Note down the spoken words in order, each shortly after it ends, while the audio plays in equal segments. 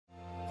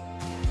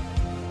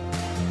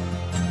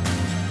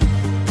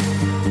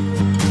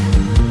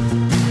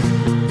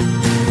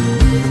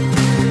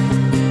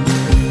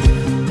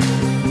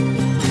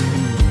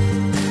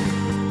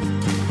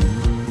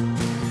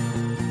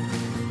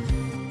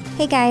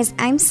guys,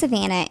 I'm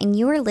Savannah, and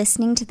you are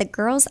listening to the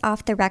Girls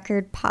Off the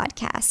Record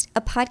podcast,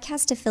 a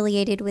podcast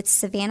affiliated with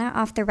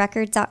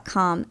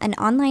SavannahOffTheRecord.com, an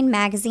online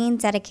magazine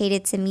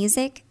dedicated to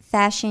music,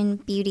 fashion,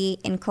 beauty,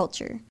 and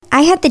culture.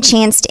 I had the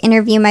chance to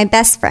interview my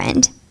best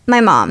friend, my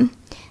mom.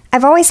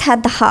 I've always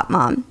had the hot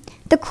mom,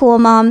 the cool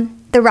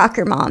mom, the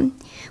rocker mom.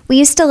 We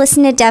used to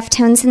listen to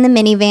Deftones in the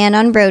minivan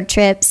on road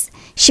trips.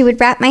 She would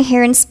wrap my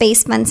hair in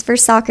space buns for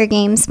soccer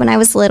games when I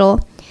was little.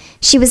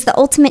 She was the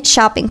ultimate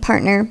shopping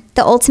partner,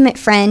 the ultimate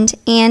friend,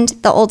 and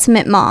the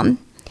ultimate mom.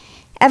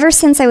 Ever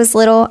since I was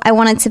little, I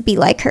wanted to be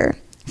like her.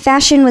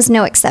 Fashion was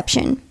no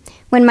exception.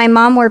 When my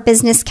mom wore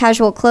business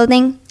casual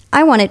clothing,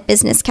 I wanted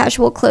business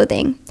casual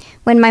clothing.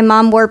 When my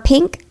mom wore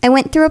pink, I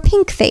went through a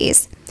pink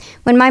phase.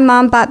 When my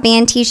mom bought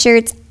band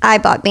t-shirts, I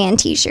bought band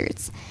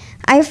t-shirts.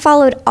 I have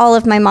followed all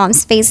of my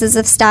mom's phases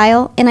of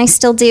style, and I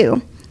still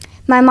do.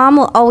 My mom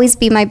will always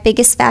be my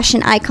biggest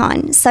fashion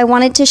icon, so I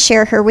wanted to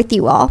share her with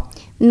you all.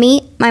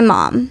 Meet my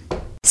mom.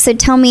 So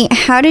tell me,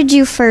 how did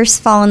you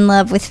first fall in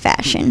love with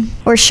fashion?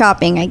 Or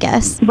shopping, I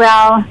guess.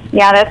 Well,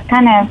 yeah, that's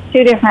kind of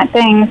two different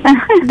things.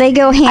 They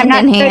go hand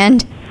in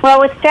hand. Well,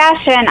 with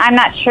fashion, I'm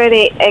not sure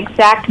the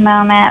exact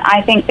moment.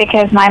 I think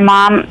because my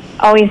mom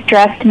always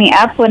dressed me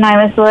up when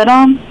I was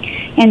little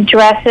in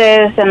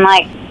dresses and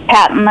like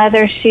patent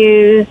leather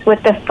shoes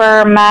with the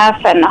fur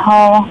muff and the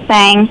whole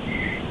thing.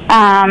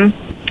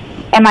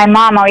 And my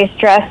mom always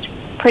dressed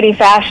pretty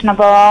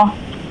fashionable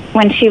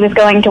when she was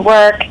going to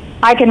work.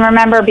 I can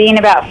remember being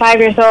about 5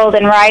 years old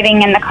and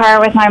riding in the car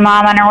with my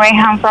mom on her way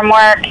home from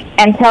work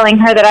and telling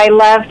her that I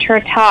loved her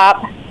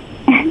top.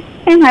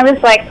 And I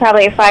was like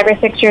probably 5 or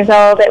 6 years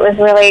old. It was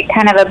really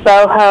kind of a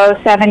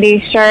boho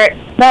 70s shirt.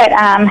 But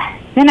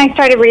then I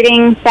started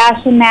reading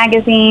fashion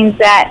magazines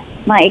at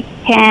like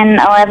 10,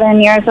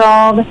 11 years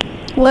old.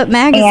 What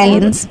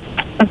magazines?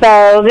 And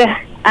Vogue.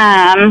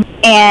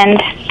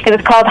 And it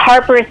was called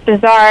Harper's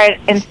Bazaar.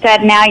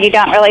 Instead, now you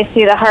don't really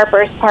see the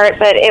Harper's part,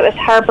 but it was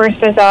Harper's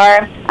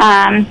Bazaar.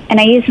 And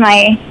I used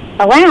my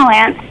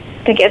allowance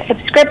to get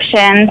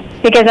subscriptions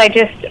because I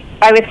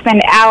would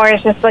spend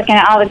hours just looking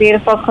at all the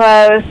beautiful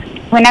clothes.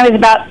 When I was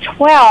about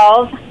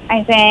 12,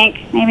 I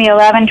think, maybe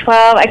 11,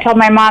 12, I told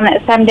my mom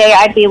that someday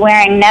I'd be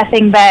wearing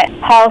nothing but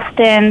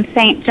Halston,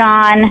 St.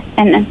 John,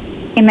 and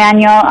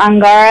Emmanuel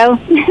Ungaro.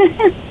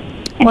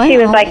 And wow. She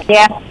was like,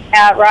 yeah,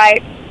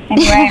 right.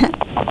 Anyway,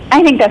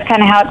 I think that's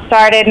kind of how it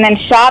started. And then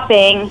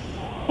shopping,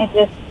 it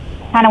just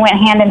kind of went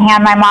hand in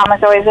hand. My mom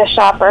was always a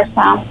shopper,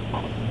 so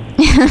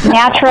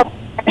natural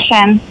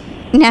selection.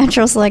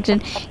 Natural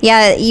selection.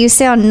 Yeah, you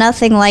sound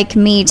nothing like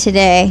me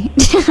today.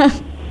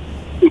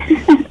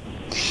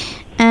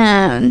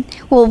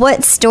 Well,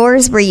 what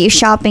stores were you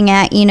shopping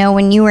at,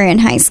 when you were in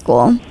high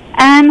school?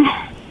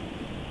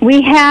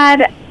 We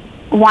had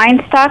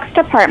Weinstock's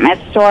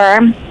department store,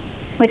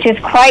 which is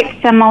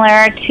quite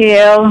similar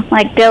to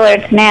like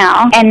Dillard's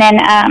now. And then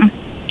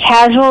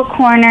Casual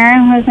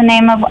Corner was the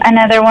name of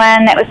another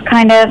one that was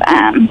kind of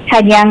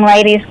had young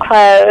ladies'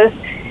 clothes.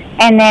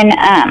 And then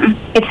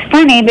it's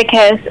funny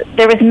because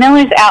there was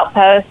Miller's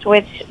Outpost,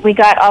 which we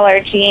got all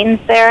our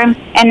jeans there.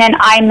 And then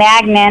I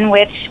Magnin,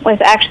 which was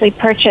actually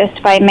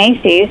purchased by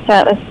Macy's. So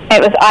it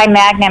was I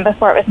Magnin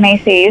before it was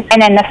Macy's.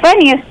 And then the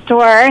funniest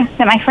store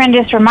that my friend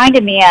just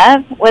reminded me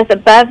of was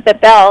Above the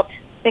Belt,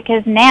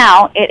 because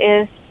now it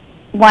is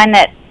one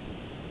that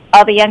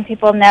all the young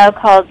people know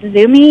called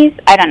Zoomies.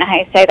 I don't know how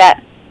you say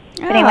that.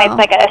 Oh. But anyway, it's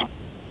like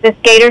the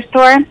skater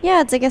store. Yeah,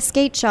 it's like a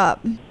skate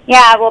shop.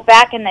 Yeah, well,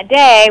 back in the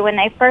day when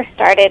they first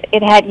started,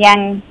 it had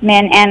young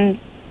men and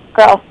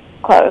girls'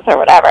 clothes or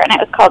whatever, and it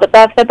was called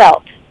Above the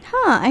Belt.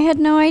 Huh, I had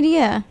no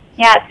idea.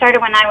 Yeah, it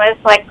started when I was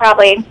like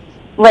probably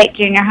late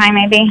junior high,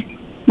 maybe,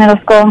 middle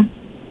school.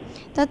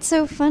 That's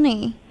so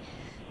funny.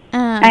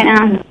 I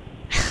know.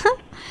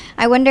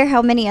 I wonder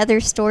how many other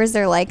stores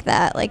are like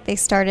that. Like they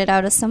started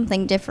out as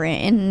something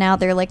different, and now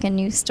they're like a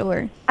new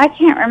store. I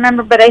can't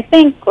remember, but I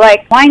think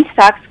like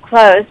Weinstock's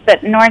closed,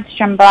 but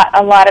Nordstrom bought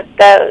a lot of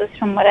those,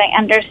 from what I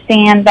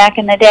understand back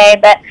in the day.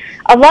 But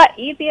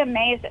you'd be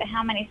amazed at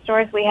how many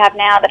stores we have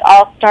now that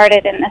all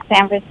started in the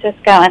San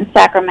Francisco and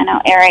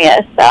Sacramento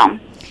areas. So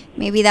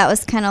maybe that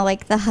was kind of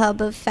like the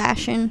hub of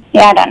fashion.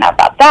 Yeah, I don't know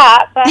about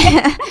that,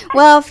 but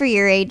well, for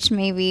your age,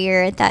 maybe,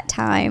 or at that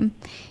time.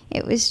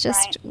 It was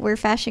just right. Where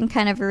fashion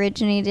kind of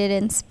originated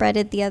and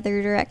spreaded the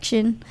other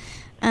direction.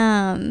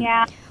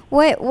 Yeah.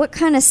 What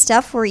kind of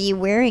stuff were you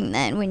wearing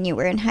then when you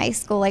were in high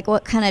school? Like,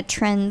 what kind of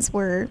trends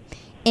were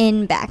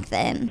in back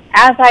then?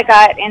 As I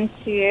got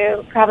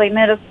into probably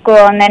middle school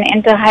and then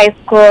into high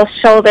school,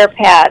 shoulder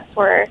pads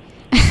were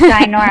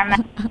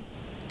ginormous.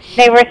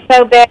 They were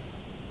so big.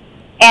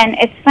 And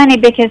it's funny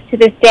because to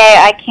this day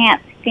I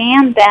can't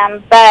stand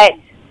them, but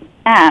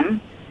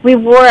we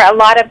wore a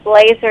lot of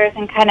blazers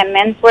and kind of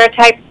menswear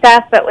type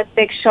stuff, but with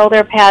big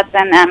shoulder pads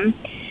in them.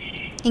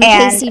 In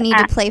case you need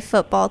to play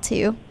football,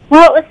 too.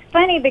 Well, it was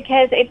funny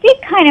because it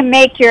did kind of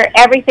make your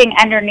everything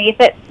underneath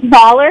it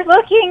smaller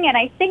looking, and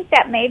I think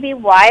that may be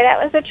why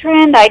that was a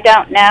trend. I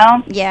don't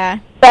know. Yeah.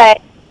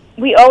 But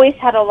we always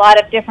had a lot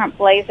of different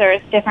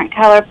blazers, different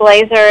color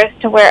blazers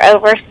to wear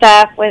over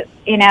stuff with,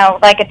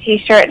 like a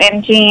T-shirt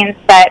and jeans,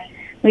 but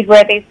we'd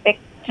wear these big,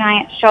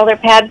 giant shoulder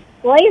pad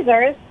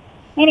blazers.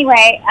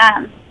 Anyway,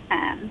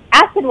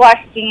 acid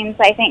wash jeans,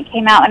 I think,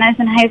 came out when I was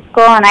in high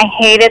school, and I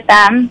hated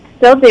them.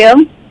 Still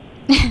do.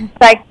 So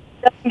I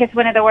still think it's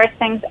one of the worst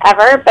things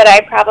ever, but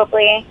I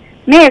probably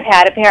may have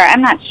had a pair.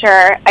 I'm not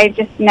sure. I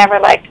just never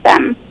liked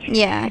them.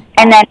 Yeah.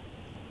 And then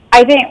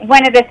I think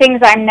one of the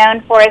things I'm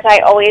known for is I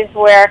always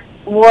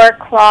wore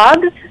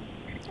clogs.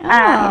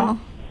 Oh.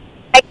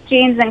 Like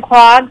jeans and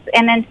clogs,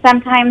 and then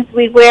sometimes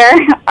we wear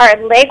our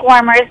leg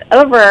warmers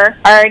over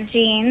our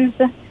jeans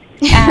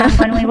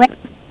when we went.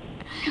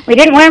 We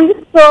didn't wear them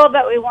to school,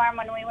 but we wore them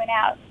when we went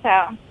out,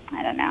 so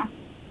I don't know.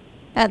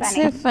 That's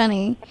so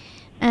funny.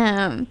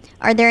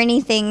 Are there any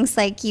things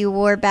like you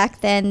wore back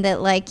then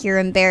that like you're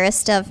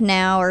embarrassed of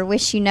now or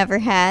wish you never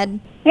had?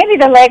 Maybe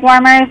the leg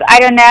warmers. I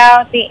don't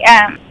know.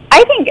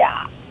 I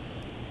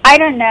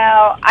don't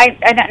know. I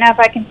don't know if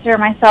I consider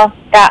myself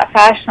that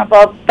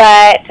fashionable,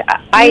 but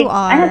I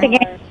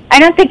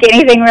don't think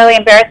anything really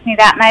embarrassed me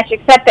that much,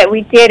 except that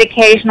we did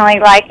occasionally,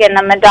 like in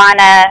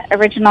the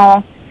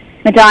original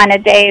Madonna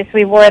days,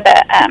 we wore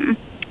the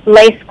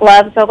lace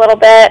gloves a little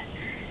bit.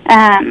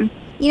 I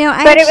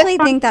actually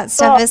think that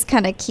stuff is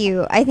kind of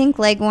cute. I think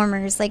leg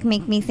warmers like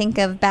make me think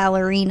of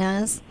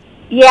ballerinas.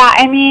 Yeah,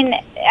 I mean,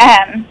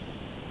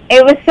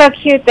 it was so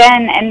cute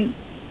then and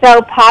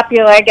so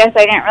popular. I guess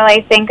I didn't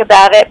really think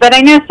about it, but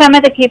I know some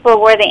of the people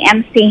wore the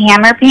MC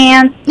Hammer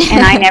pants,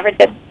 and I never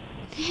did.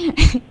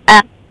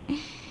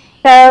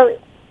 So,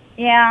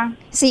 yeah.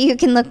 So you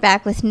can look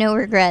back with no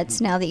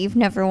regrets now that you've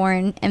never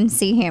worn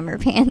MC Hammer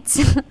pants.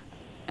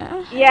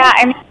 Yeah,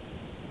 I mean,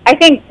 I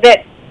think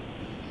that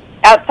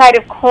outside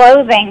of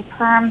clothing,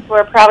 perms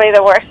were probably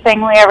the worst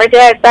thing we ever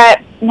did,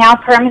 but now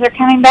perms are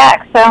coming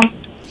back, so.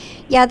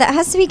 Yeah, that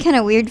has to be kind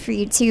of weird for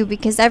you, too,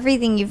 because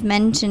everything you've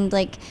mentioned,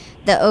 like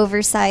the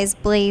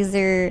oversized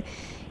blazer,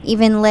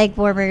 even leg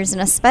warmers,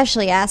 and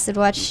especially acid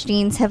wash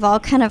jeans have all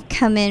kind of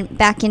come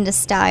back into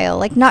style.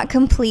 Like, not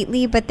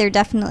completely, but they're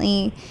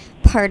definitely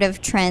part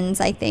of trends,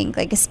 I think.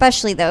 Like,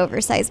 especially the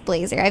oversized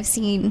blazer. I've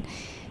seen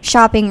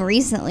shopping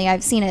recently,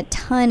 I've seen a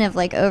ton of,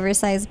 like,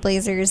 oversized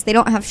blazers. They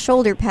don't have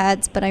shoulder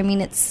pads, but, I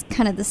mean, it's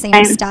kind of the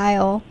same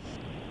style.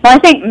 Well, I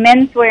think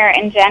menswear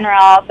in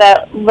general,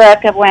 the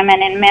look of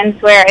women in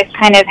menswear is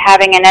kind of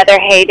having another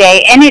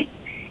heyday. And it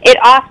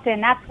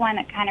often, that's one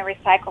that kind of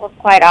recycles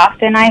quite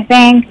often, I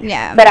think.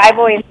 Yeah. But I've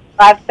always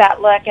loved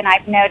that look, and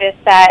I've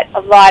noticed that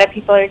a lot of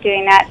people are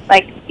doing that.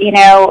 Like,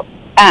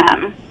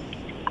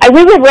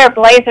 we would wear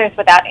blazers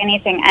without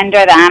anything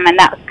under them, and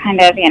that was kind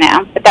of,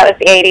 but that was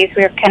the 80s.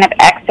 We were kind of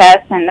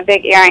excess and the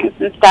big earrings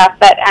and stuff.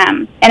 But,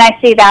 and I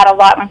see that a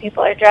lot when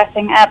people are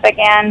dressing up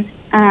again.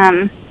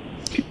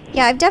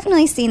 Yeah, I've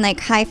definitely seen,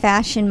 like, high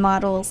fashion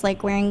models,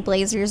 like, wearing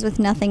blazers with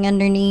nothing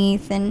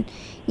underneath, and,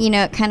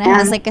 it kind of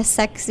has, like, that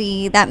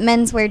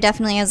menswear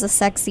definitely has a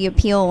sexy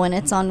appeal when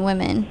it's on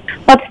women.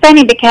 Well, it's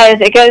funny because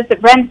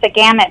it runs the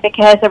gamut,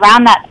 because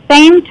around that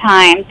same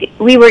time,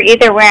 we were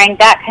either wearing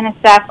that kind of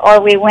stuff, or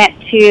we went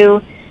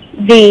to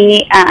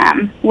the,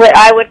 what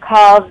I would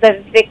call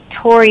the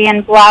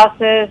Victorian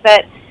blouses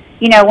that,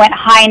 went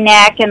high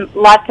neck and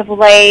lots of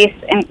lace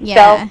and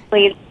bell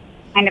sleeves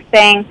kind of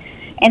thing.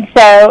 And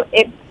so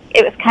it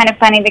was kind of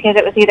funny because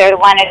it was either the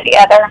one or the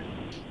other.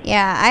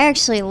 Yeah, I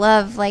actually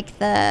love, like,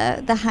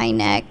 the high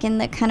neck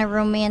and the kind of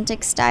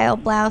romantic style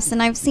blouse,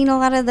 and I've seen a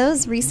lot of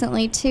those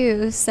recently,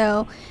 too.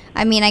 So,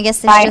 I mean, I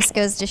guess this just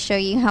goes to show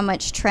you how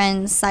much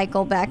trends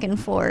cycle back and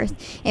forth.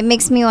 It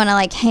makes me want to,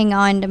 like, hang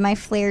on to my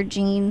flare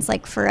jeans,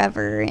 like,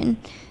 forever, and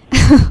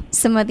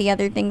some of the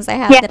other things I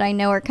have that I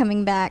know are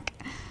coming back.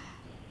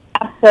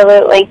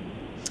 Absolutely.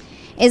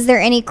 Is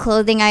there any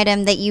clothing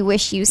item that you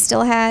wish you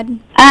still had?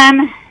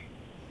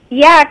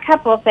 Yeah, a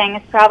couple of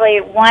things.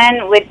 Probably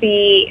one would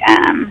be,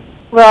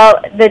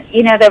 the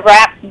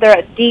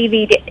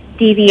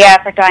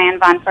DVF or Diane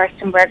von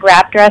Furstenberg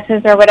wrap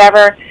dresses or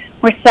whatever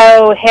were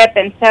so hip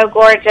and so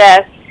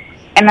gorgeous,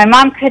 and my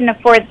mom couldn't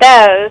afford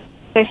those,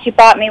 so she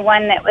bought me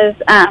one that was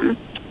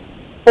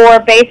for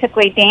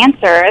basically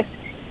dancers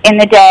in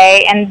the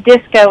day, and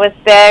disco was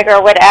big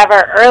or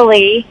whatever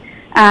early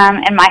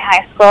in my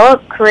high school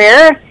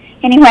career.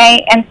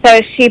 Anyway, and so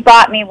she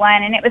bought me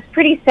one, and it was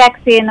pretty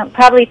sexy and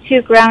probably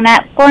too grown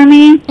up for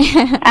me.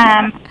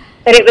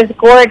 But it was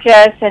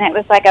gorgeous, and it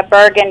was like a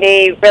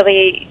burgundy,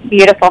 really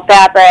beautiful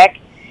fabric.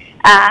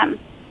 And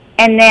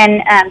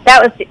then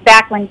that was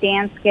back when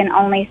Danskin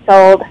only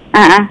sold,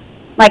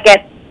 like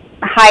at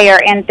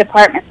higher-end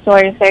department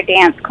stores, their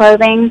dance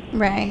clothing.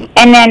 Right.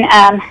 And then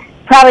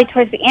probably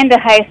towards the end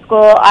of high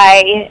school,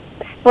 I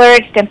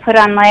splurged and put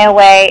on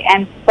layaway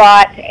and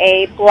bought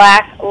a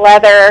black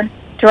leather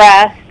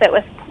dress that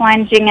was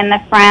plunging in the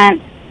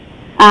front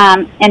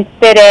and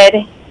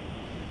fitted,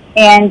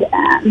 and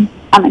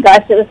oh my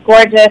gosh, it was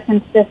gorgeous.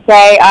 And to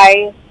say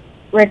I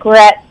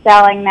regret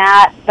selling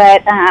that,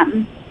 but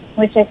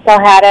wish I still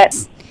had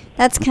it.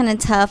 That's kind of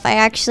tough.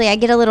 I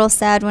get a little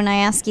sad when I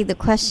ask you the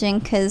question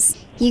because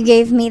you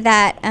gave me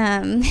that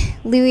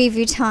Louis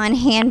Vuitton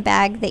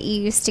handbag that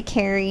you used to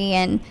carry,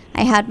 and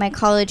I had my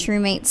college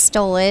roommate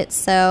stole it,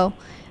 so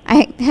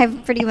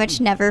I've pretty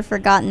much never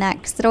forgotten that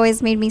because it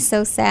always made me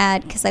so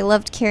sad because I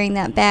loved carrying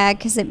that bag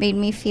because it made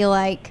me feel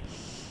like,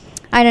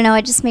 I don't know,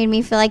 it just made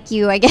me feel like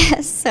you, I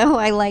guess, so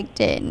I liked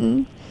it,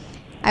 and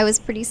I was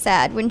pretty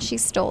sad when she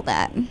stole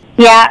that.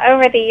 Yeah,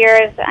 over the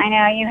years, I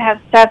know you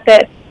have stuff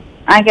that,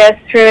 I guess,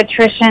 through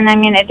attrition, I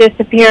mean, it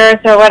disappears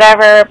or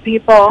whatever.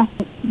 People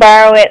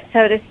borrow it,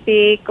 so to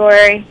speak, or,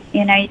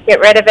 you know, you get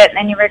rid of it and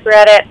then you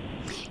regret it.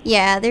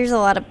 Yeah, there's a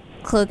lot of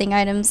clothing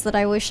items that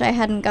I wish I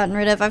hadn't gotten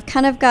rid of. I've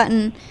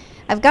gotten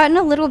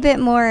a little bit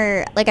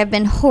more, like, I've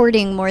been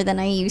hoarding more than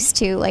I used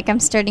to. Like,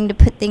 I'm starting to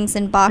put things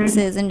in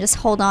boxes and just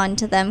hold on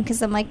to them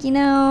because I'm like, you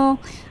know,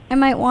 I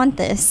might want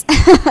this.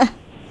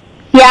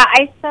 Yeah,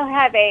 I still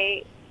have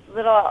a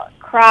little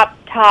crop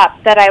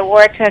top that I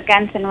wore to a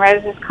Guns N'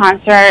 Roses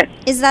concert.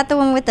 Is that the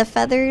one with the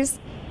feathers?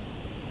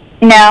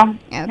 No.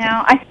 Okay.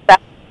 No, I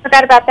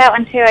forgot about that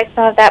one, too. I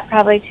still have that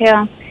probably,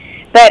 too.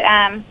 But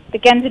the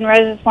Guns N'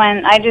 Roses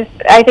one,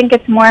 I think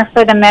it's more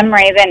for the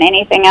memory than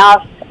anything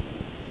else.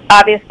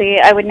 Obviously,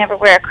 I would never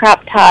wear a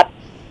crop top,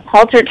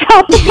 halter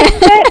top.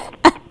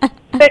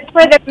 But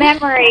for the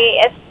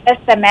memory, it's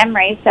just the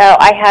memory. So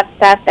I have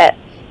stuff that,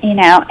 you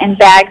know, in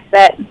bags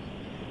that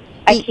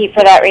I keep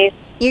for that reason.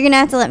 You're going to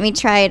have to let me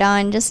try it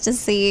on just to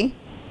see.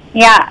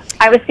 Yeah,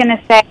 I was going to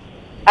say,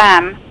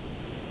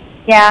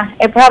 yeah,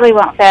 it probably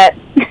won't fit.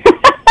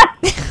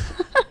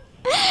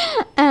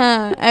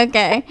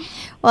 Okay.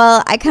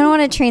 Well, I kind of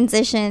want to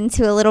transition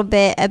to a little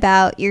bit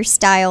about your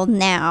style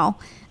now.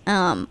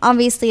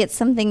 Obviously, it's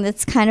something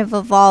that's kind of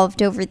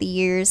evolved over the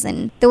years,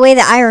 and the way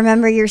that I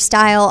remember your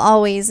style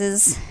always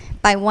is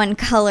by one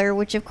color,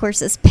 which of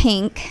course is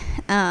pink.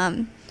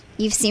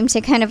 You've seemed to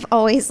kind of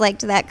always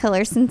liked that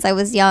color since I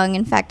was young.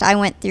 In fact, I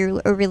went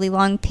through a really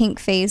long pink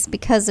phase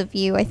because of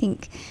you. I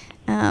think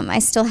I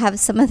still have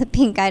some of the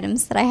pink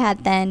items that I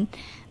had then.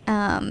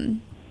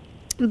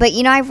 But,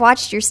 you know, I've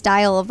watched your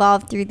style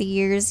evolve through the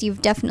years.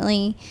 You've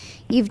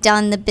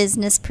done the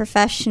business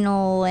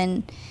professional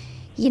and,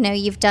 you know,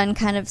 you've done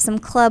kind of some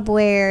club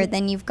wear.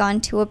 Then you've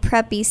gone to a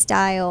preppy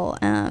style.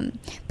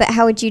 But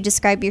how would you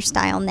describe your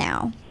style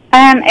now?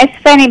 It's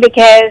funny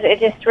because it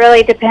just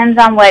really depends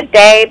on what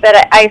day, but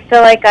I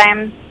feel like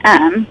I'm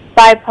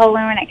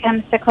bipolar when it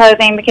comes to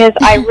clothing because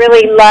I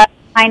really love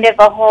kind of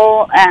a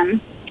whole,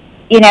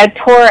 you know,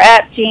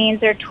 tore-up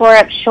jeans or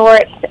tore-up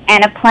shorts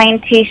and a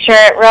plain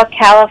T-shirt, real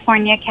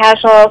California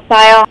casual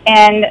style,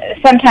 and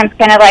sometimes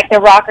kind of like the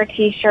rocker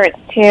T-shirts,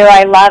 too.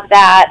 I love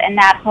that and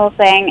that whole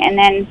thing. And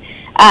then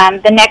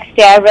the next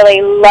day I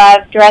really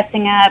love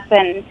dressing up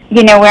and,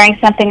 you know, wearing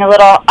something a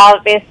little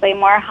obviously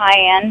more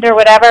high-end or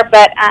whatever,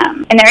 but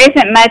and there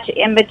isn't much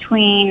in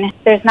between.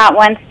 There's not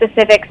one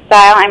specific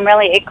style. I'm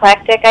really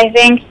eclectic, I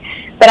think,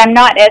 but I'm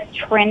not as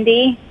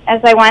trendy as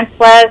I once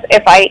was.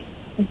 If I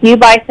do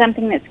buy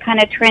something that's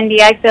kind of trendy,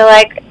 I feel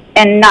like,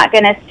 and not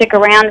going to stick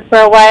around for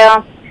a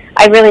while,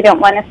 I really don't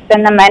want to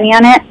spend the money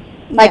on it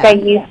like I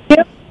used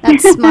to.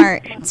 That's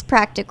smart. It's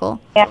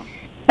practical. Yeah.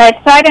 But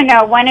so I don't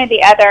know, one or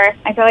the other.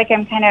 I feel like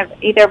I'm kind of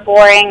either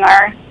boring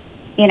or,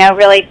 you know,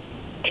 really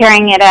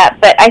tearing it up.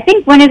 But I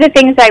think one of the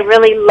things I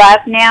really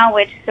love now,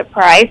 which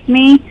surprised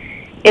me,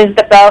 is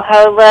the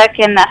boho look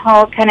and the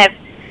whole kind of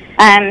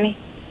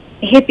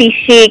hippie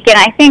chic. And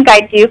I think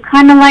I do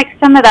kind of like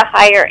some of the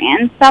higher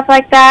end stuff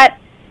like that,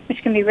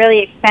 which can be really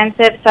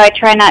expensive. So I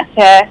try not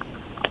to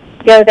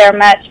go there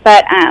much.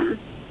 But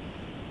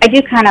I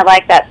do kind of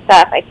like that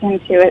stuff. I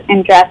tend to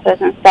in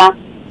dresses and stuff.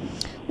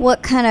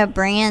 What kind of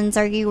brands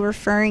are you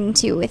referring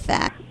to with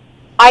that?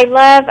 I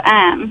love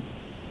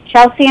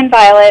Chelsea and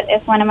Violet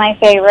is one of my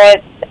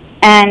favorites,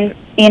 and,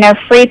 you know,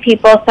 Free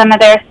People, some of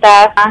their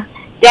stuff.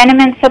 Denim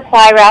and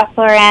Supply, Ralph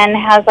Lauren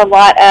has a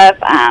lot of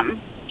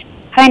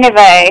kind of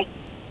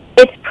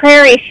it's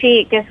prairie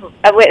chic is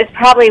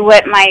probably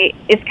what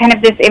it's kind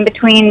of this in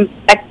between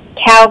a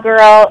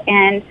cowgirl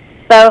and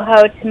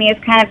boho. To me,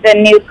 is kind of the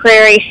new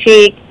prairie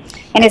chic,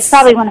 and it's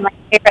probably one of my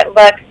favorite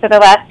looks for the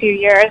last few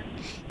years.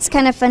 It's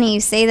kind of funny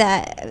you say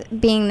that,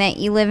 being that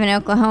you live in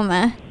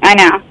Oklahoma. I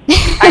know.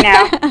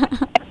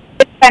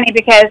 It's funny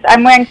because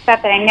I'm wearing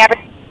stuff that I never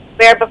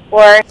wear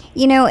before.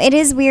 You know, it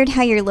is weird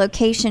how your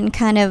location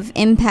kind of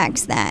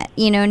impacts that.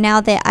 You know,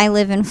 now that I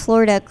live in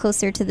Florida,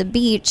 closer to the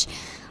beach,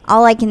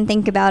 all I can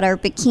think about are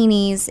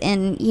bikinis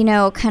and, you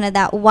know, kind of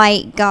that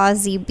white,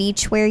 gauzy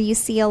beachwear you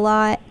see a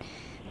lot.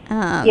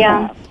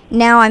 Yeah.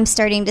 Now I'm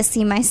starting to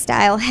see my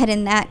style head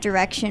in that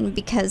direction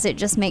because it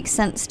just makes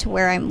sense to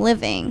where I'm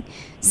living.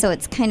 So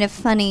it's kind of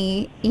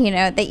funny, you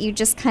know, that you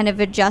just kind of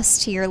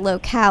adjust to your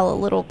locale a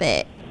little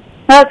bit.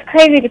 Well, it's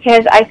crazy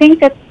because I think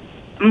that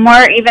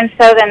more even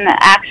so than the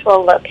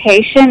actual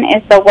location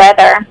is the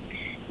weather.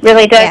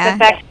 Really does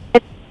affect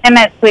the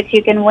limits which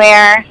you can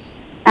wear.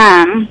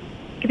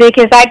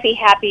 Because I'd be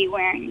happy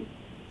wearing,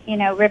 you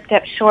know, ripped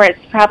up shorts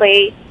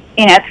probably,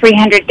 you know,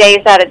 300 days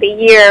out of the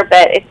year,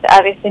 but it's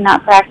obviously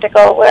not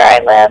practical where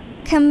I live.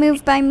 Come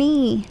move by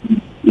me.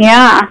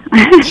 Yeah.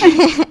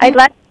 I'd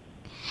like.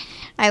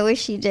 I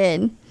wish you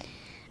did.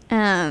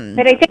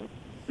 But I think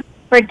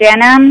for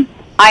denim,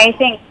 I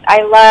think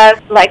I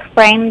love, like,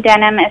 frame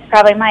denim is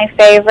probably my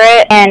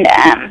favorite, and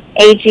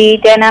AG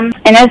denim.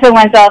 And those are the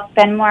ones I'll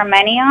spend more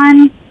money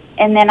on.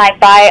 And then I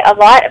buy a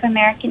lot of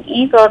American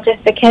Eagle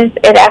just because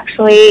it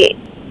actually,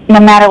 no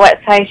matter what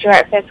size you are,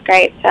 it fits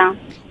great. So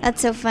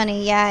that's so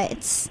funny. Yeah,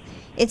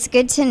 it's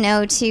good to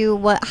know, too,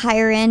 what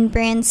higher-end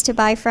brands to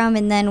buy from,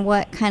 and then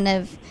what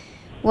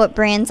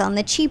brands on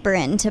the cheaper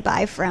end to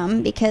buy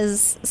from,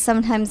 because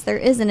sometimes there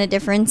isn't a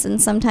difference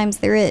and sometimes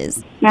there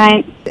is.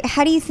 Right.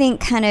 How do you think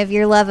kind of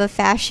your love of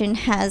fashion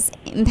has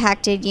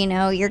impacted,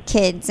 your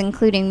kids,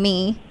 including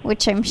me,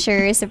 which I'm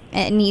sure is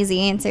an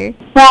easy answer?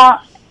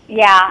 Well,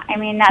 yeah, I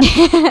mean, that's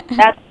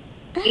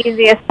the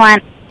easiest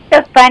one.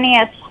 The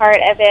funniest part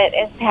of it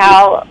is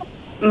how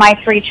my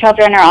 3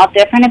 children are all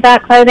different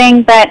about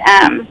clothing, but,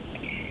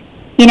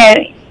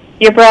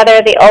 your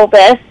brother, the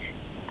oldest,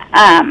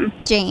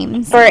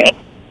 James.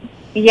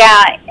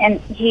 Yeah, and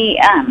he,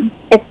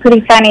 it's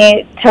pretty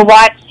funny to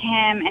watch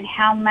him and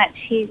how much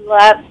he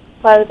loves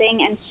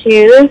clothing and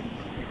shoes.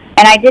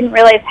 And I didn't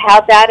realize how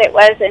bad it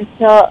was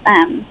until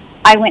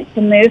I went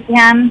to move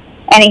him,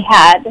 and he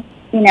had,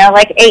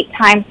 like 8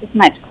 times as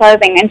much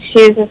clothing and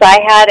shoes as I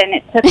had, and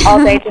it took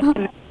all day just to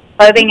move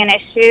clothing and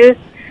his shoes.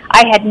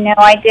 I had no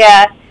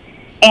idea.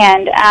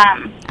 And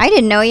I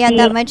didn't know he had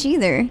that much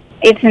either.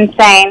 It's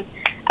insane.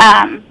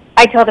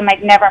 I told him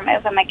I'd never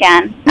move him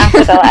again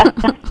after the last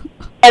time.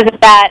 Because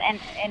of that,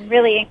 and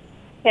really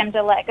him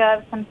to let go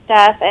of some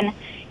stuff. And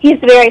he's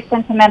very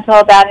sentimental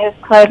about his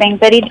clothing,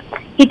 but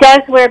he does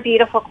wear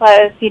beautiful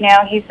clothes.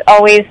 He's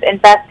always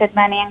invested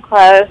money in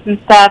clothes and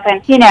stuff,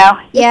 and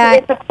yeah.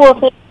 It's a cool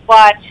thing to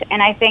watch.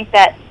 And I think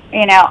that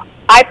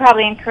I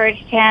probably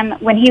encouraged him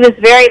when he was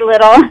very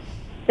little.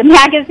 The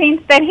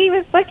magazines that he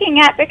was looking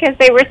at, because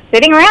they were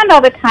sitting around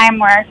all the time,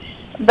 were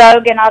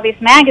Vogue and all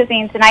these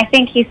magazines, and I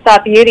think he saw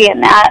beauty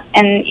in that.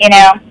 And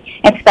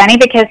it's funny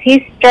because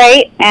he's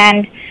straight,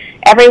 and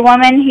every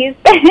woman he's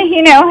been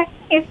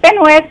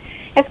with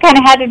has kind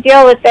of had to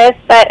deal with this.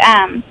 But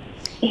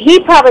he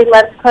probably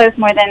loves clothes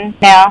more than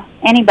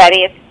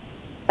anybody. It's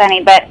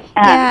funny, but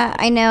yeah,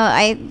 I know.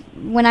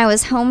 When I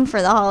was home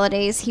for the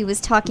holidays, he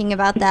was talking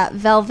about that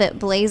velvet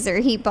blazer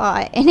he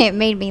bought, and it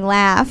made me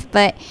laugh.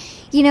 But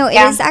it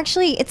is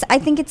actually, I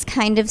think it's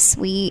kind of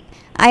sweet.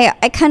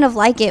 I kind of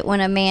like it when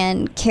a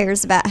man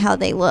cares about how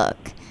they look.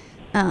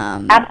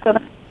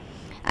 Absolutely.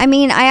 I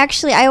mean,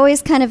 I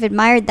always kind of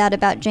admired that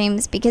about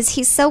James, because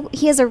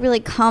he has a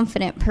really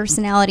confident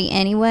personality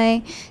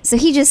anyway. So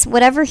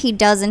whatever he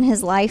does in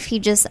his life, he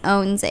just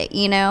owns it,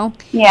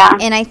 Yeah.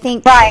 And I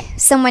think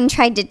someone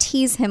tried to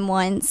tease him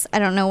once, I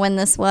don't know when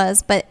this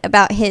was, but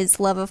about his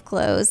love of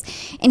clothes.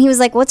 And he was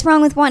like, "What's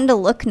wrong with wanting to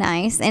look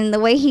nice?" And the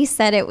way he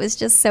said it was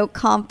just so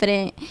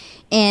confident.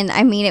 And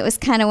I mean, it was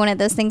kind of one of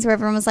those things where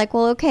everyone was like,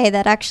 "Well, okay,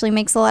 that actually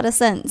makes a lot of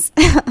sense."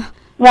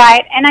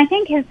 Right, and I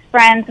think his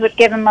friends would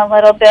give him a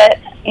little bit,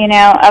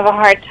 of a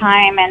hard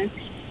time, and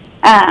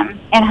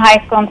in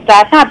high school and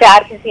stuff. Not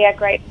bad, because he had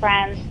great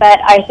friends, but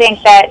I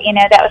think that,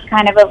 that was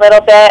kind of a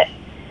little bit,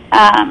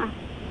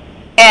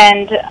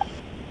 and,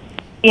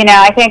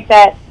 I think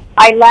that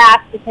I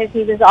laughed because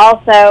he was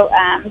also,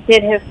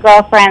 did his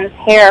girlfriend's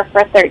hair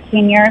for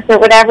 13 years or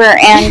whatever,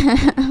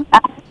 and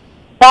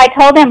so I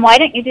told him, "Why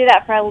don't you do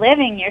that for a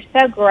living? You're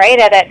so great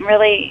at it and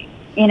really,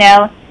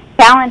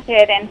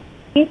 talented." And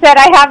he said,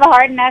 "I have a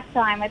hard enough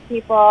time with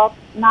people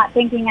not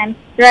thinking I'm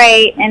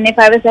straight, and if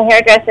I was a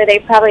hairdresser, they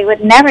probably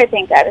would never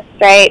think I was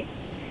straight."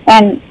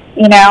 And,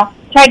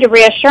 tried to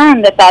reassure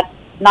him that that's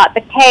not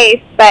the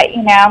case, but,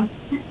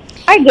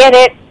 I get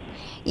it.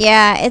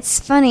 Yeah, it's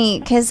funny,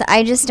 because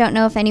I just don't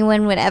know if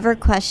anyone would ever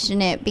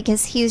question it,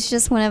 because he's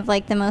just one of,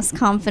 like, the most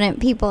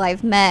confident people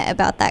I've met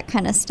about that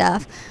kind of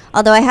stuff.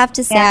 Although I have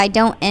to say, I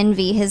don't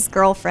envy his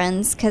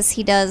girlfriends, because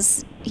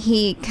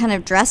he kind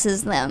of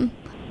dresses them.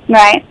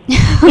 Right.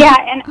 Yeah,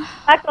 and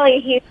luckily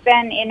he's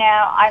been,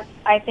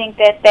 I think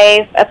that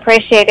they've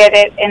appreciated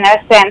it in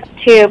a sense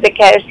too,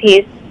 because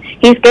he's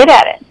good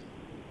at it.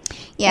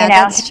 Yeah,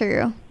 that's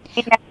true.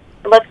 He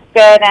looks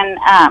good,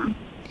 and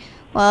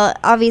well,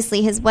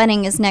 obviously his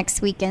wedding is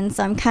next weekend,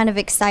 so I'm kind of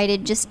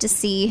excited just to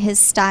see his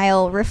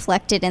style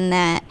reflected in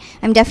that.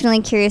 I'm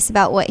definitely curious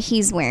about what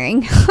he's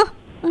wearing.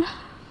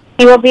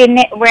 He will be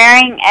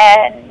wearing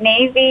a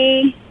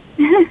navy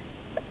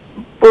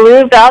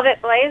blue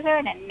velvet blazer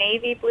and a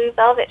navy blue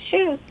velvet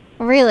shoes.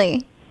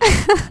 Really?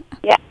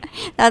 Yeah.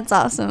 That's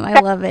awesome. I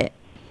love it.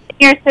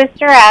 Your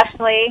sister,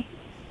 Ashley,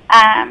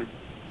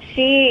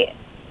 she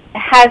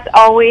has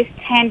always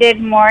tended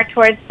more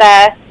towards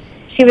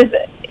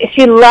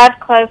she loved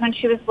clothes when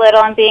she was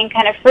little and being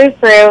kind of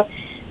frou-frou,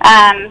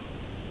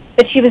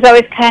 but she was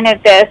always kind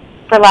of this,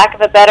 for lack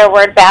of a better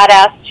word,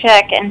 badass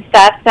chick and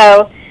stuff.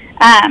 So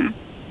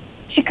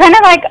she kind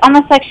of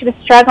almost like she was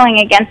struggling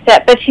against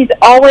it, but she's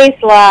always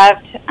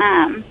loved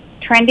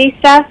trendy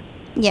stuff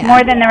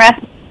more than the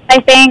rest. I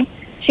think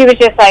she was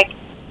just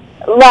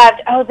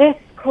loved, oh, this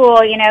is cool,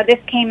 this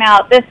came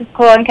out, this is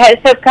cool, and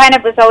so kind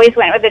of was always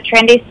went with the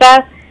trendy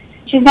stuff.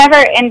 she's never,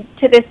 and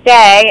to this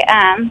day,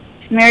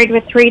 she's married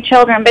with 3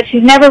 children, but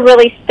she's never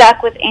really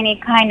stuck with any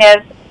kind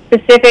of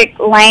specific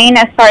lane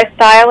as far as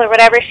style or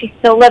whatever. She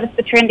still loves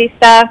the trendy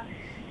stuff,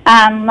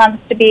 loves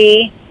to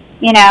be,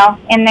 you know,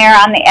 in there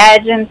on the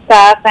edge and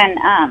stuff,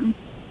 and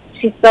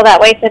she's still that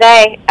way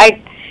today.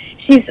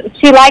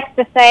 She likes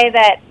to say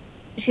that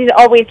she's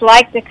always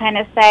liked to kind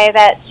of say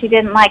that she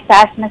didn't like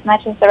fashion as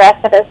much as the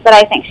rest of us, but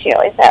I think she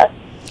always has.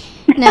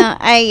 No,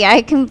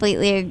 I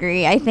completely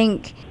agree. I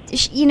think,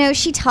 you know,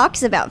 she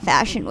talks about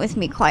fashion with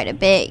me quite a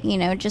bit, you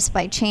know, just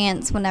by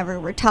chance whenever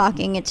we're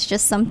talking. It's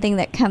just something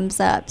that comes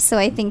up. So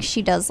I think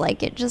she does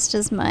like it just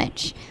as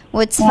much.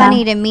 What's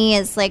funny to me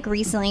is, like,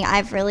 recently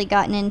I've really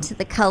gotten into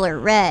the color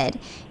red,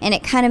 and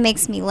it kind of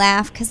makes me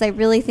laugh because I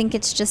really think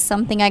it's just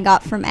something I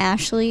got from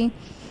Ashley,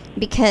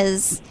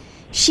 because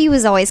she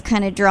was always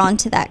kind of drawn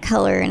to that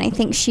color, and I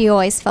think she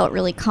always felt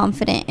really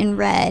confident in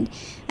red.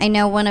 I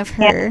know one of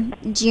her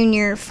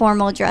junior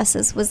formal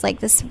dresses was like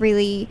this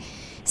really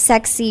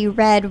sexy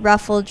red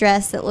ruffle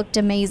dress that looked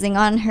amazing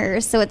on her.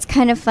 So it's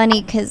kind of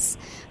funny because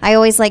I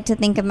always like to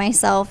think of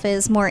myself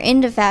as more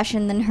into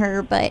fashion than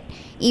her, but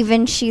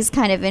even she's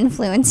kind of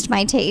influenced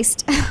my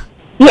taste.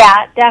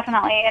 Yeah,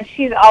 definitely. And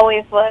she's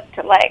always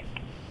looked like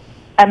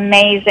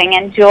amazing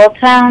in jewel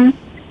tones.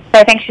 So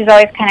I think she's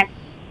always kind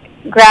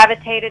of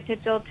gravitated to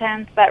jewel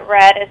tones, but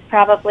red is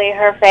probably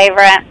her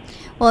favorite.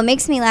 Well, it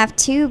makes me laugh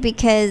too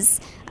because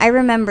I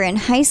remember in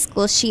high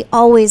school she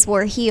always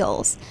wore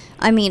heels.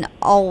 I mean,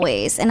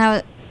 always.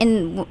 And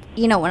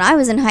you know, when I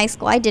was in high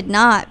school, I did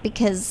not,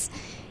 because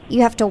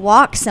you have to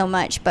walk so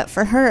much. But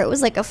for her, it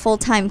was like a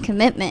full-time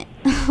commitment.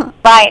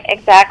 Right,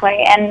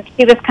 exactly. And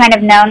she was kind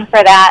of known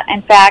for that.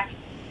 In fact,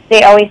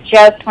 they always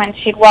joked when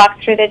she'd walk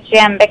through the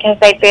gym because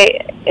they'd be,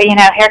 you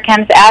know, here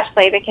comes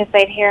Ashley, because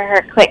they'd hear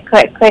her click,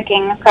 click,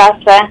 clicking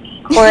across the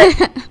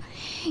court.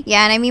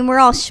 Yeah, and I mean, we're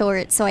all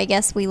short, so I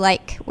guess we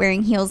like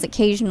wearing heels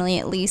occasionally,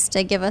 at least,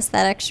 to give us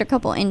that extra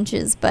couple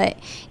inches. But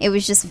it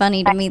was just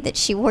funny to me that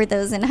she wore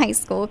those in high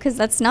school, because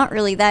that's not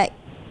really that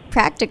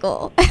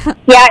practical.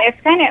 Yeah, it's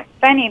kind of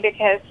funny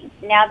because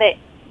now that,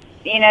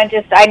 you know,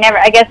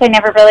 I guess I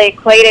never really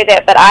equated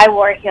it, but I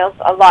wore heels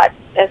a lot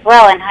as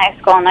well in high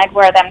school, and I'd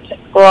wear them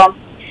to school.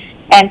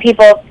 And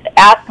people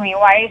ask me,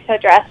 why are you so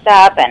dressed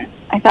up? And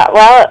I thought,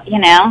 well, you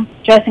know,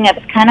 dressing up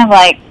is kind of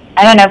like,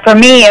 I don't know, for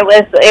me it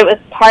was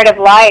part of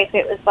life.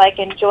 It was like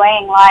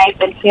enjoying life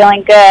and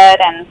feeling good.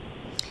 And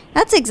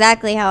that's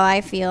exactly how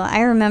I feel. I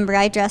remember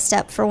I dressed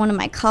up for one of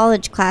my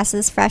college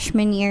classes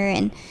freshman year,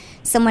 and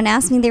someone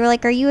asked me, they were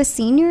like, are you a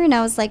senior? And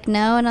I was like,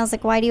 no. And I was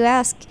like, why do you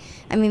ask?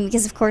 I mean,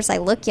 because of course I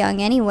look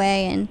young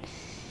anyway. And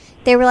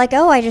they were like,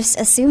 oh, I just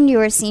assumed you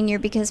were a senior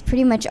because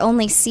pretty much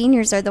only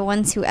seniors are the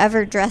ones who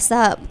ever dress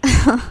up.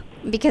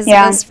 Because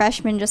most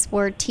freshmen just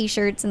wore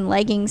T-shirts and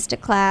leggings to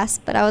class.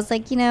 But I was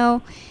like, you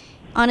know,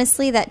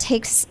 honestly, that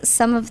takes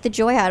some of the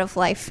joy out of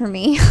life for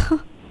me.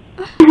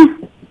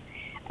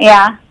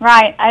 Yeah,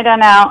 right. I don't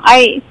know.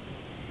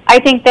 I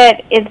think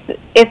that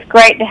it's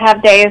great to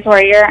have days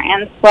where you're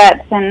in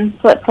sweats and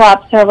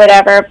flip-flops or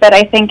whatever, but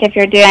I think if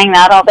you're doing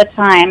that all the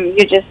time,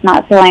 you're just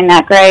not feeling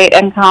that great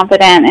and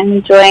confident and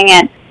enjoying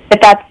it.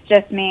 But that's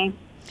just me.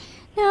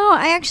 No,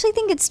 I actually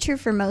think it's true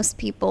for most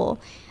people.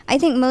 I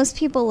think most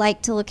people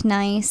like to look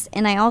nice,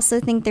 and I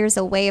also think there's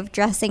a way of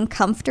dressing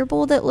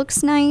comfortable that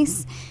looks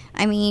nice.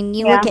 I mean,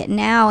 you look at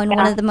now, and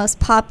one of the most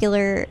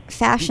popular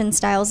fashion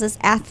styles is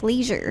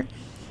athleisure,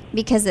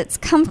 because it's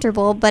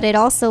comfortable, but it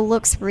also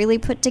looks really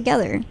put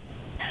together.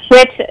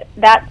 Which,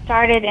 that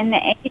started in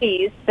the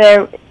 80s.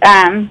 The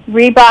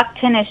Reebok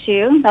tennis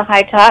shoe, the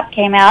high top,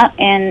 came out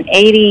in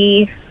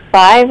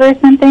 85 or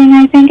something,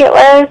 I think it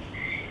was.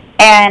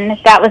 And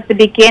that was the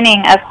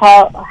beginning of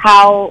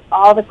how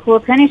all the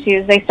cool tennis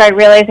shoes, they started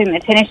realizing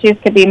that tennis shoes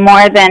could be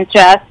more than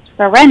just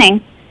for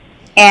running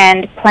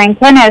and playing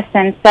tennis.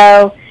 And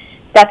so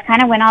that's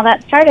kind of when all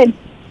that started.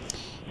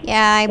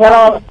 Yeah,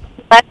 little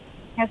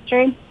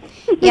history.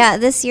 Yeah,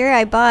 this year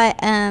I bought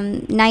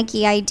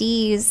Nike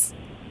ID's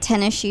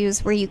tennis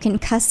shoes where you can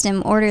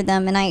custom order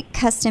them, and I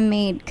custom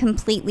made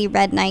completely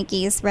red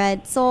Nikes,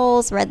 red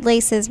soles, red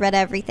laces, red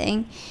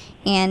everything.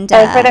 And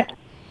it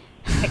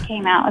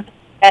came out with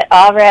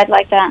all red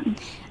like that.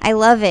 I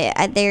love it.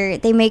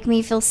 They make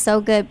me feel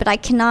so good, but I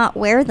cannot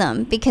wear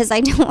them because I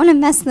don't want to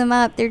mess them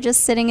up. They're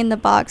just sitting in the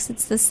box.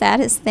 It's the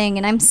saddest thing,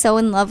 and I'm so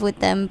in love with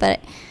them, but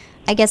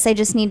I guess I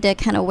just need to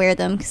kind of wear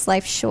them because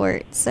life's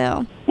short.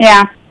 So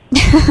yeah.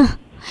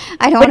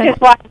 I don't Which is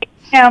why,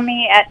 you know,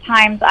 me at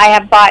times I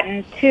have bought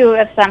 2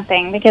 of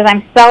something because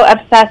I'm so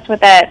obsessed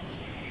with it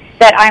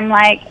that I'm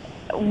like,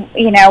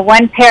 you know,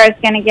 one pair is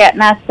going to get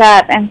messed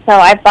up, and so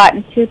I've bought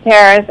 2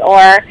 pairs,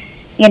 or,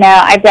 you know,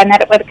 I've done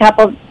that with a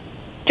couple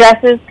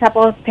dresses, a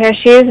couple of pair of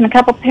shoes, and a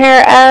couple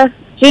pair of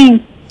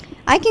jeans.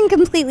 I can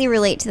completely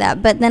relate to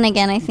that, but then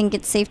again, I think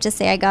it's safe to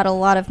say I got a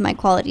lot of my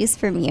qualities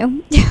from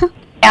you.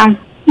 Yeah,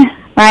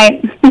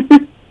 right.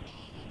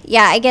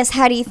 Yeah, I guess,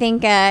 how do you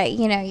think,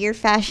 you know, your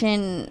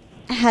fashion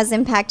has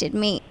impacted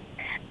me?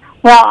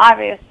 Well,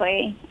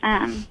 obviously,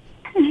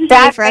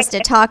 That's for us to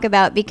talk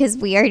about because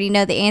we already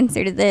know the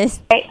answer to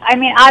this. I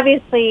mean,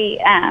 obviously,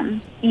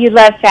 you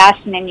love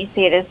fashion and you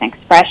see it as an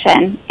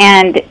expression,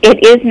 and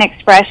it is an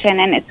expression,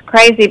 and it's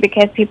crazy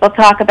because people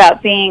talk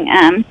about being,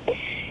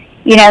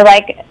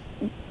 like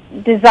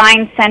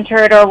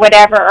design-centered or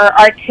whatever, or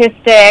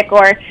artistic,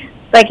 or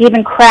like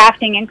even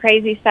crafting and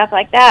crazy stuff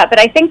like that. But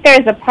I think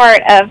there's a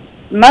part of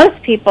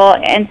most people,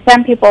 and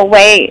some people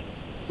way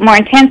more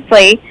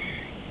intensely,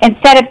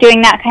 instead of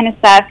doing that kind of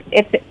stuff,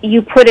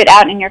 you put it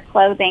out in your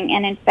clothing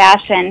and in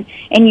fashion.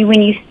 And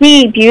when you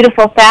see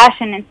beautiful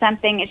fashion in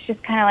something, it's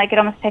just kind of like it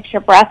almost takes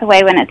your breath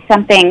away when it's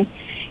something,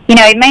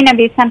 it may not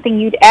be something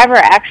you'd ever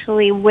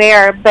actually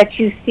wear, but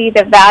you see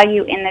the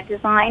value in the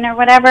design or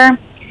whatever.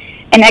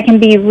 And that can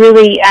be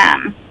really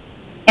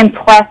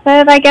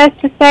impressive, I guess,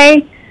 to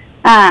say.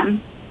 I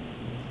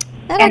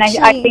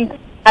think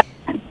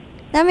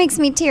that makes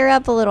me tear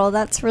up a little.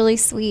 That's really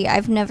sweet.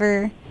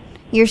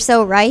 You're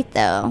so right,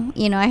 though.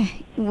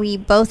 We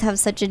both have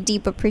such a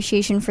deep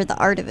appreciation for the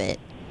art of it.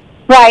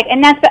 Right,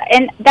 and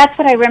that's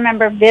what I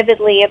remember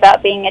vividly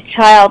about being a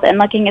child and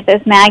looking at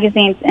those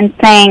magazines and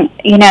saying,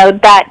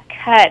 that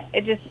cut,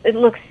 it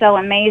looks so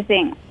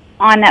amazing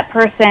on that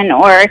person,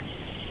 or,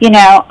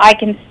 I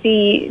can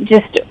see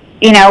just,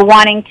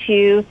 wanting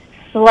to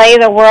slay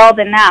the world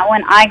in that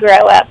when I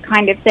grow up,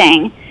 kind of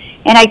thing.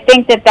 And I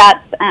think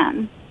that's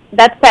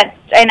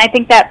and I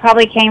think that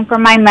probably came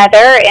from my mother,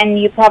 and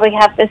you probably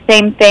have the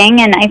same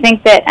thing, and I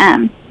think that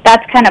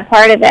that's kind of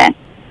part of it.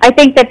 I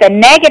think that the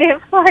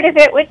negative part of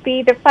it would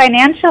be the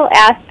financial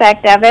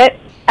aspect of it.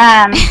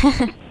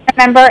 I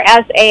remember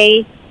as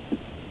a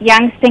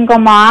young single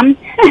mom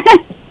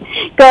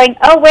going,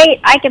 oh, wait,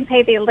 I can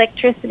pay the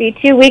electricity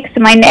 2 weeks to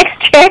my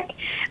next trip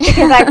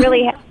because I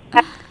really have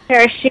a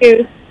pair of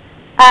shoes.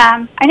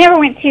 I never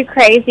went too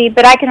crazy,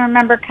 but I can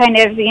remember kind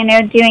of,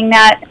 doing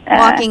that.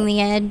 Walking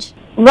the edge.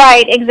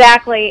 Right,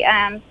 exactly.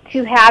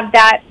 To have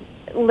that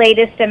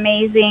latest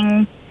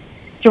amazing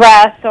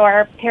dress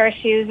or pair of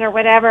shoes or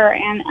whatever,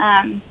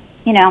 and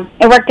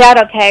it worked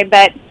out okay.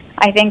 But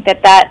I think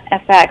that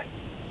affects,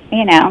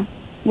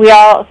 we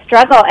all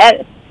struggle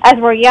as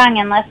we're young,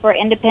 unless we're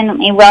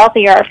independently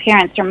wealthy or our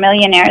parents are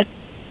millionaires.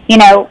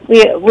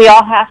 We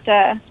all have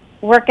to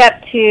work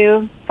up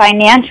to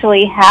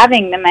financially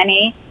having the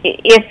money,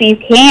 if you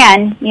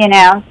can,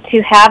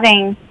 to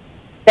having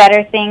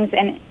better things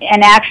and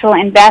actual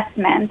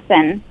investments.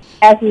 And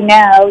as you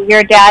know,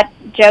 your dad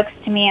jokes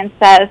to me and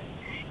says,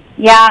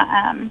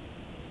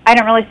 I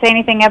don't really say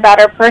anything about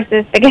our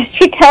purses because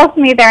she tells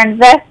me they're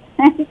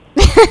investments.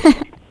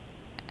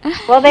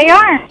 Well, they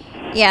are.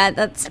 Yeah,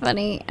 that's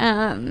funny.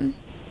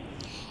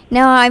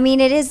 No, I mean,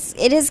 it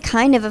is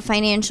kind of a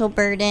financial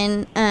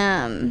burden.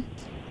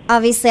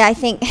 Obviously, I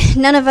think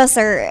none of us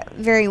are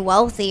very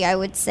wealthy, I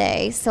would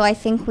say. So I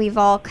think we've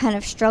all kind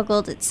of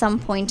struggled at some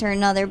point or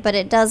another. But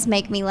it does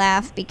make me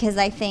laugh because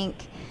I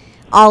think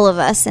all of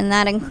us, and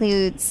that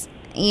includes,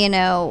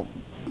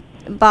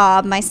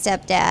 Bob, my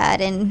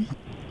stepdad,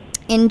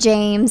 and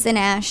James and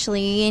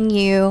Ashley and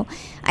you,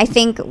 I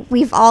think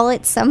we've all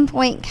at some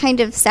point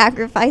kind of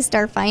sacrificed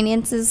our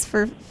finances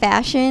for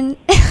fashion.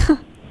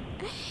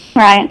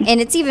 Right. And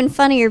it's even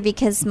funnier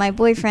because my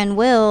boyfriend,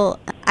 Will,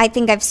 I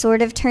think I've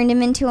sort of turned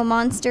him into a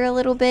monster a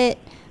little bit.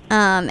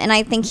 And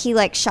I think he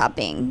likes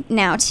shopping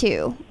now,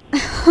 too.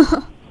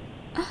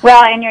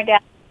 Well, and your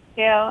dad,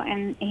 too.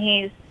 And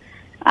he's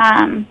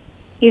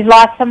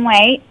lost some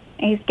weight.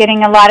 He's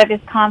getting a lot of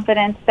his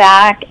confidence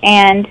back.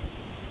 And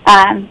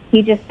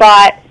he just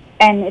bought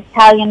an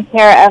Italian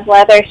pair of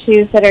leather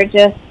shoes that are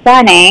just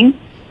stunning,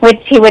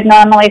 which he would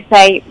normally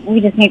say, we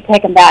just need to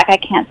take them back. I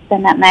can't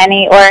spend that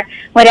money or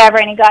whatever.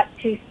 And he got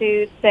 2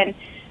 suits. And,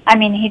 I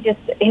mean,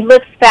 he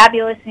looks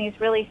fabulous, and he's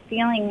really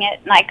feeling it.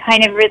 And I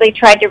kind of really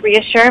tried to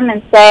reassure him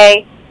and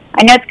say,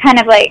 I know it's kind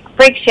of like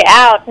freaks you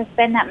out to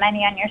spend that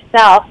money on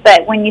yourself,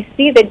 but when you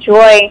see the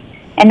joy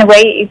and the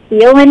way you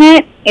feel in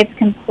it, it's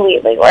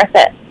completely worth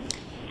it.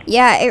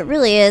 Yeah, it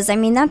really is. I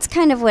mean, that's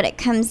kind of what it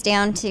comes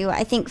down to.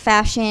 I think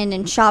fashion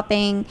and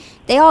shopping,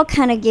 they all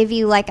kind of give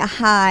you like a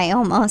high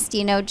almost,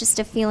 just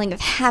a feeling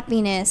of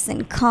happiness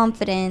and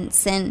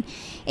confidence. And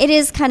it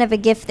is kind of a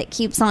gift that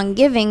keeps on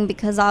giving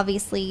because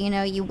obviously,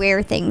 you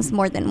wear things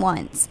more than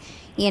once.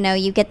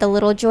 You get the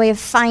little joy of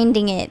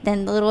finding it,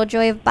 then the little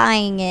joy of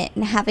buying it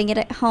and having it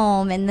at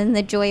home, and then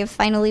the joy of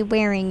finally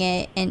wearing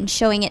it and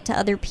showing it to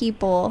other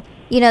people.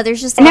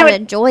 There's just a lot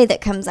of joy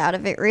that comes out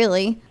of it,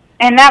 really.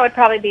 And that would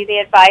probably be the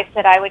advice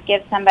that I would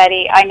give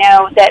somebody. I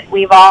know that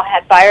we've all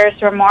had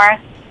buyer's remorse,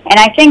 and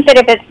I think that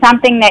if it's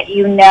something that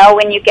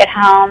when you get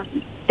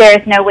home,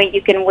 there's no way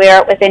you can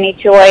wear it with any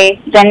joy,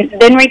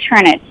 then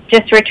return it.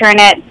 Just return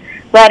it,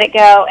 let it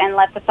go, and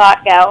let the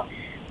thought go.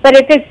 But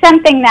if it's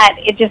something that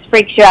it just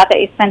freaks you out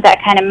that you spent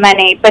that kind of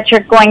money, but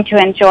you're going to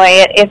enjoy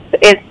it,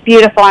 it's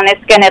beautiful, and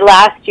it's going to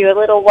last you a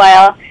little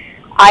while,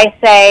 I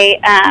say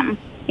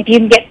if you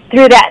can get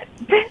through that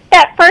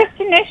first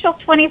initial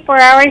 24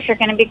 hours, you're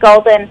going to be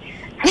golden.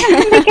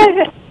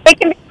 Because It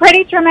can be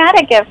pretty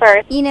traumatic at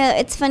first. You know,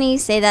 it's funny you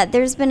say that.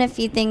 There's been a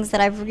few things that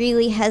I've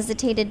really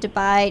hesitated to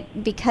buy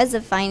because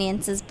of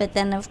finances, but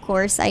then, of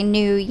course, I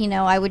knew,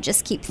 I would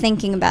just keep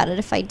thinking about it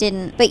if I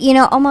didn't. But,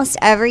 almost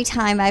every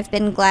time I've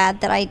been glad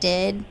that I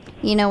did,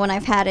 when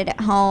I've had it at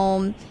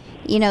home,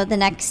 the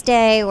next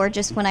day, or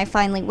just when I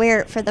finally wear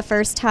it for the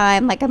first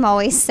time. Like, I'm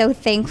always so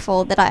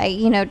thankful that I,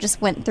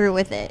 just went through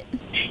with it.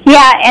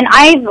 Yeah,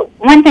 and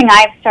one thing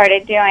I've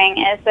started doing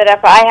is that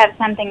if I have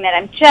something that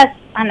I'm just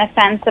on the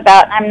fence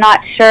about and I'm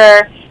not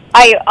sure,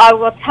 I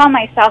will tell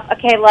myself,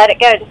 okay, let it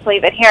go, just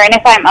leave it here. And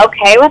if I'm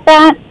okay with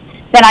that,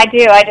 then I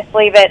just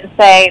leave it and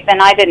say, then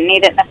I didn't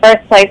need it in the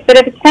first place. But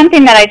if it's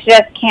something that I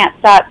just can't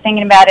stop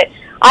thinking about it,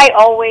 I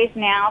always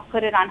now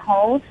put it on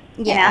hold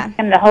and ask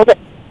them to hold it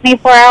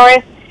 24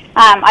 hours.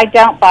 I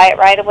don't buy it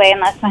right away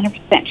unless I'm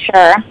 100%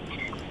 sure.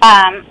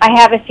 I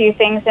have a few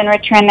things and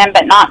return them,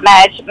 but not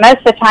much. Most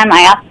of the time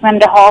I ask them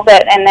to hold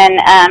it, and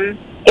then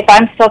if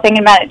I'm still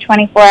thinking about it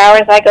 24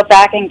 hours, I go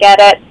back and get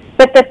it.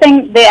 But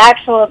the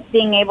actual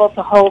being able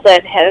to hold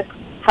it has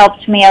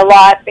helped me a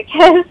lot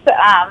because,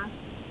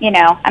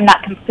 I'm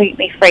not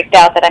completely freaked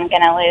out that I'm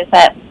going to lose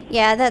it.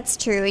 Yeah, that's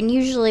true. And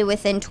usually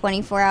within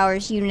 24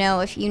 hours,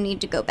 if you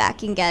need to go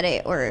back and get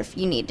it or if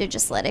you need to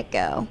just let it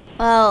go.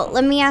 Well,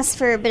 let me ask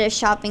for a bit of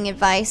shopping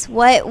advice.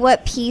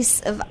 What piece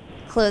of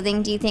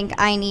clothing do you think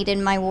I need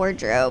in my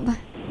wardrobe?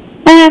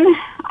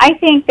 I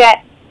think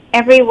that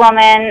every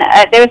woman,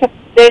 there's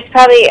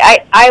probably,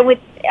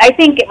 I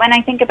think when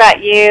I think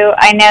about you,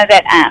 I know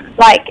that,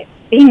 like,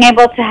 being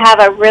able to have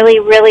a really,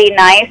 really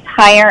nice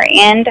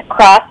higher-end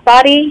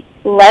crossbody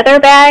leather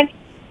bag,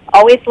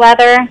 always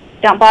leather,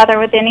 don't bother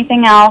with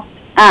anything else.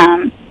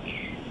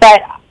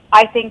 But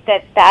I think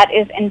that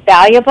is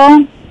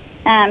invaluable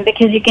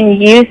because you can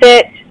use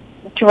it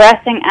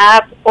dressing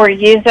up or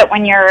use it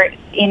when you're,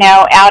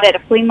 out at a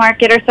flea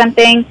market or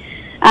something.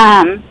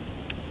 And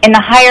the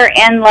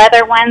higher-end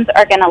leather ones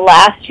are going to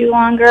last you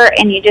longer,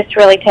 and you just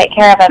really take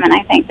care of them, and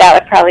I think that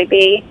would probably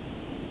be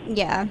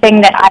the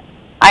thing that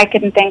I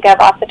couldn't think of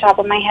off the top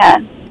of my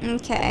head.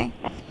 Okay.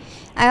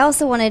 I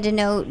also wanted to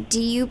know,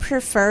 do you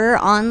prefer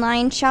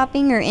online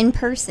shopping or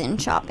in-person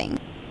shopping?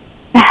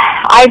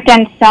 I've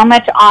done so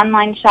much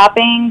online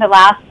shopping the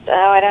last,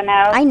 I don't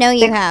know. I know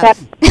you have.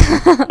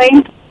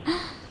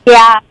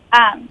 Yeah,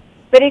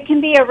 but it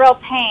can be a real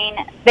pain.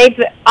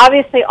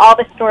 Obviously, all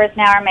the stores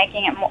now are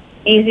making it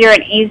easier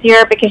and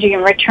easier because you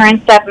can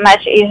return stuff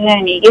much easier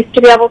than you used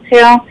to be able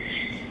to.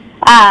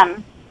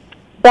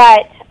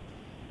 But,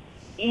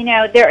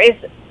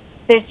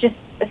 there's just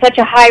such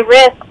a high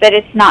risk that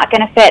it's not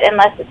going to fit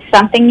unless it's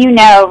something you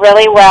know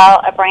really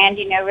well, a brand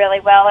you know really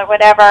well or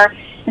whatever.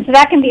 And so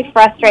that can be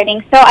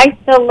frustrating. So I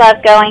still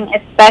love going,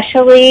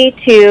 especially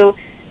to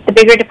the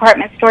bigger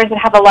department stores that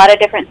have a lot of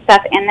different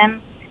stuff in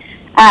them.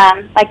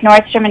 Like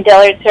Nordstrom and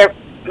Dillard's are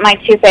my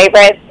two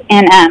favorites.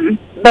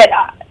 But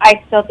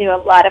I still do a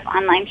lot of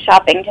online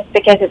shopping just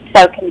because it's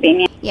so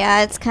convenient.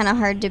 Yeah, it's kind of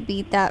hard to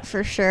beat that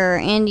for sure.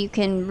 And you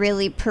can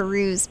really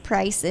peruse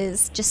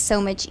prices just so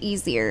much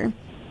easier.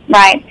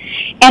 Right.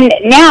 And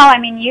now,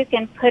 you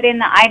can put in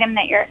the item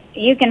that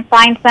you can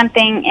find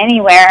something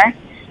anywhere,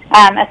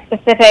 a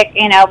specific,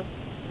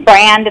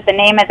 brand, the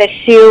name of the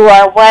shoe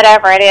or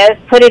whatever it is,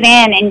 put it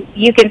in and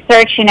you can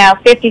search,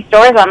 50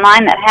 stores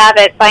online that have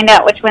it, find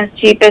out which one's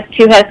cheapest,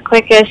 who has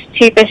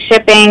cheapest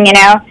shipping,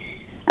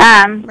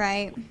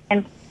 Right.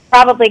 And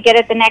probably get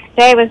it the next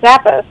day with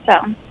Zappos.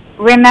 So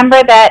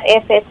remember that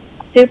if it's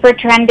super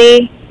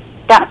trendy,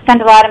 don't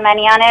spend a lot of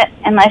money on it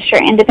unless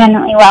you're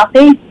independently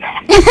wealthy.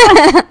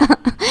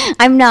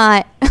 I'm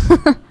not.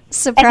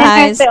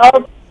 Surprised.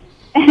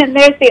 And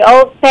there's the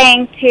old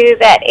saying, too,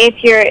 that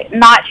if you're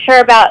not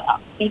sure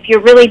if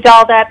you're really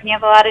dolled up and you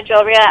have a lot of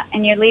jewelry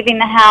and you're leaving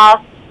the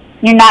house,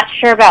 you're not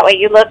sure about what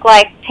you look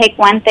like, take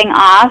one thing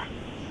off.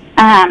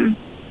 And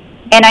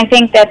I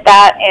think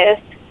that is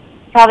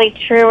probably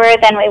truer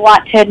than we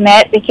want to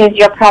admit because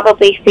you'll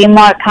probably feel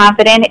more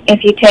confident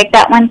if you take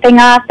that one thing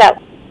off,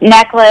 that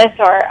necklace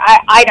or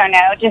I don't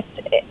know, just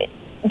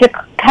to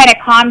kind of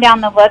calm down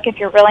the look if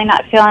you're really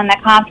not feeling the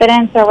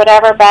confidence or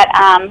whatever. But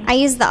I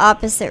use the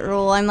opposite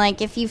rule. I'm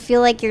like, if you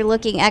feel like you're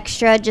looking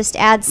extra, just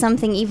add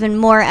something even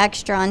more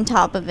extra on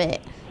top of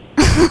it.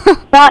 Well,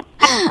 that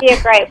would be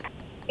a great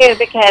too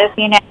because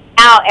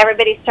now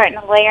everybody's starting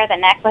to layer the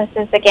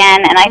necklaces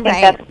again, and I think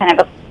that's kind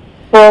of a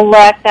cool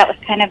look. That was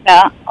kind of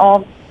the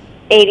old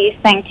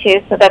 80s thing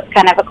too, so that's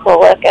kind of a cool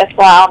look as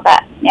well.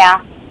 But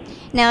yeah.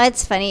 No,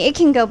 it's funny. It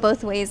can go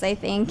both ways, I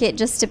think. It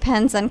just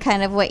depends on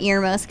kind of what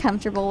you're most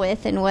comfortable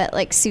with and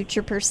what, suits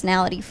your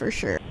personality for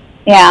sure.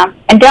 Yeah.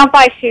 And don't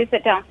buy shoes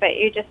that don't fit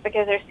you just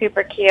because they're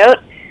super cute,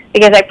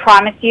 because I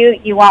promise you,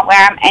 you won't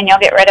wear them and you'll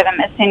get rid of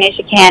them as soon as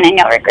you can and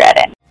you'll regret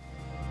it.